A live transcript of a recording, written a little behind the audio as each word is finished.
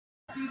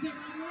Very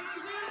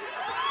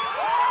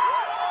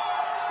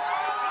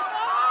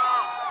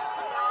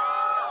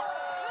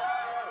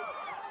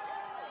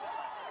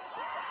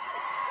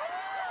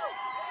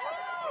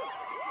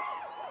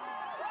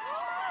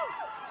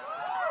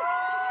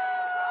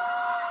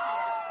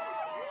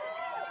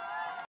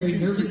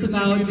nervous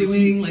about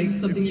doing, like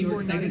something you were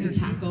excited to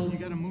tackle? You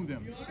gotta move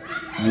them.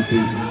 I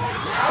think.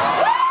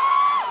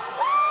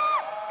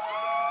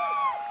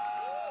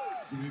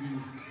 Good evening.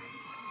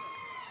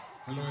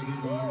 Hello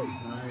everyone.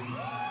 Hi.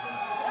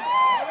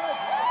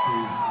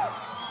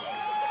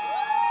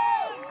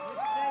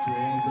 To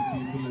all the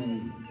people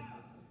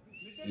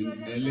in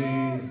LA,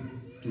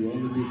 to all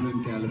the people in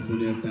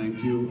California, thank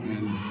you.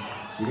 And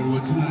ఇక్కడ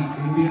వచ్చిన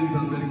Indians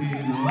అందరికీ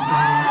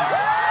నమస్కారం.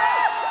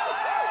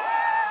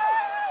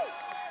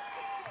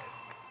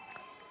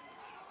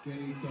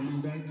 Kelly, coming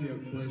back to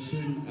your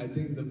question, I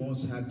think the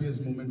most happiest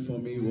moment for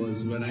me was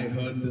when I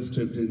heard the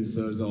script in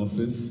Sir's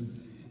office.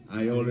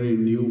 I already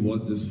knew what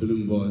this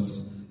film was,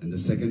 and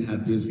the second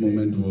happiest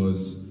moment was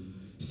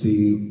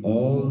seeing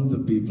all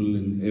the people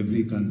in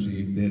every country,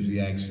 their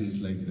reactions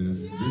like this.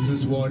 This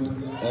is what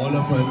all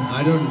of us,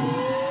 I don't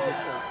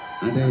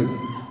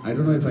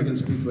know if I can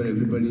speak for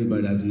everybody,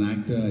 but as an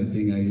actor, I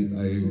think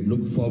I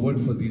look forward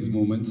for these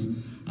moments.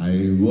 I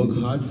work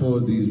hard for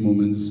these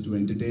moments to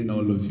entertain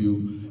all of you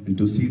and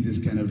to see this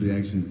kind of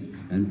reaction.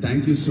 And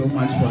thank you so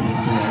much for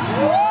this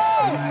reaction.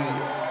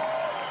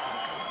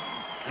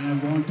 And I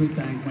want to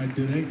thank my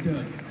director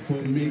for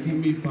making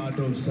me part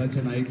of such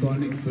an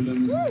iconic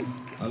films,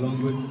 along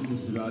with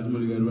Mr.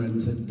 Rajmouli Garu and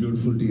such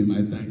beautiful team.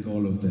 I thank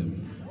all of them.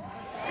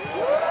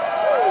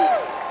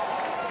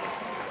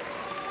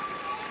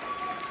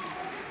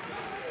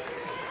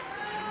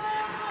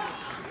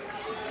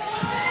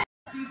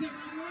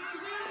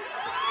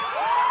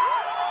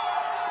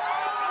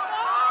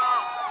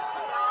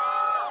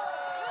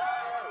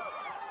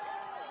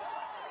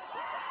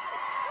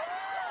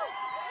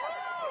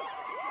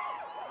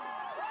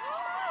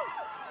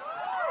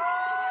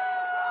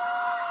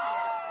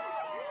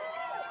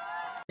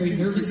 Very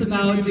nervous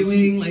about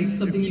doing, like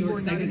something you were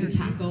excited to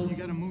tackle? You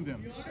gotta move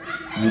them.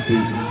 I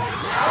think.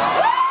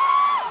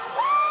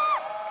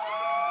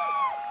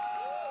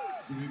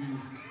 Good evening.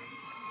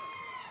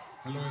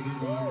 Hello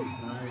everyone.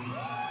 Hi.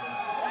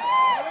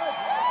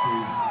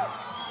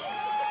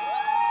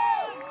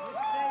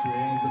 To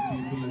all the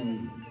people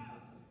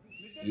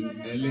in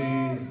LA,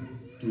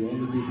 to all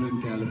the people in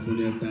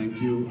California, thank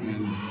you.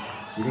 And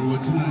ఇక్కడ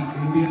వచ్చిన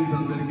Indians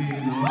అందరికీ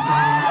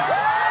నమస్కారం.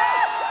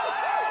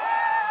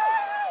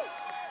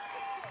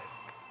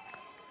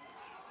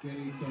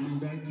 Kelly, coming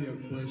back to your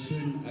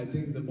question, I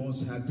think the most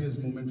happiest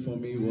moment for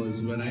me was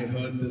when I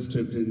heard the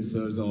script in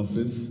Sir's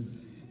office.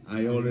 I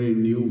already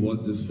knew what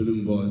this film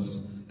was,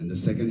 and the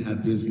second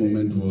happiest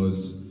moment was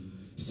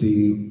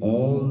seeing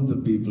all the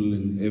people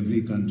in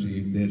every country,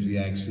 their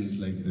reactions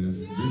like this.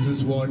 This is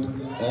what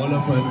all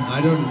of us, I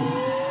don't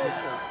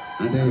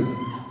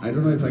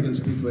know if I can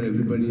speak for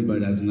everybody, but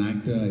as an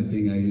actor, I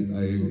think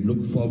I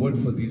look forward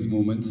for these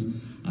moments.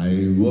 I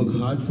work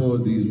hard for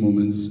these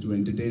moments to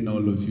entertain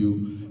all of you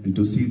and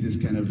to see this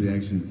kind of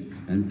reaction.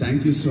 And thank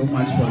you so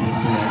much for this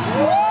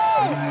reaction.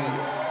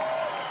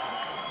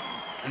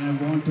 And I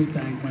want to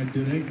thank my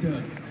director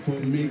for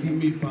making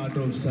me part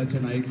of such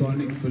an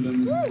iconic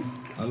films,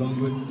 along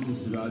with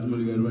Mr.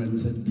 Rajmouli Garu and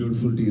such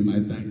beautiful team.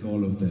 I thank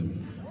all of them.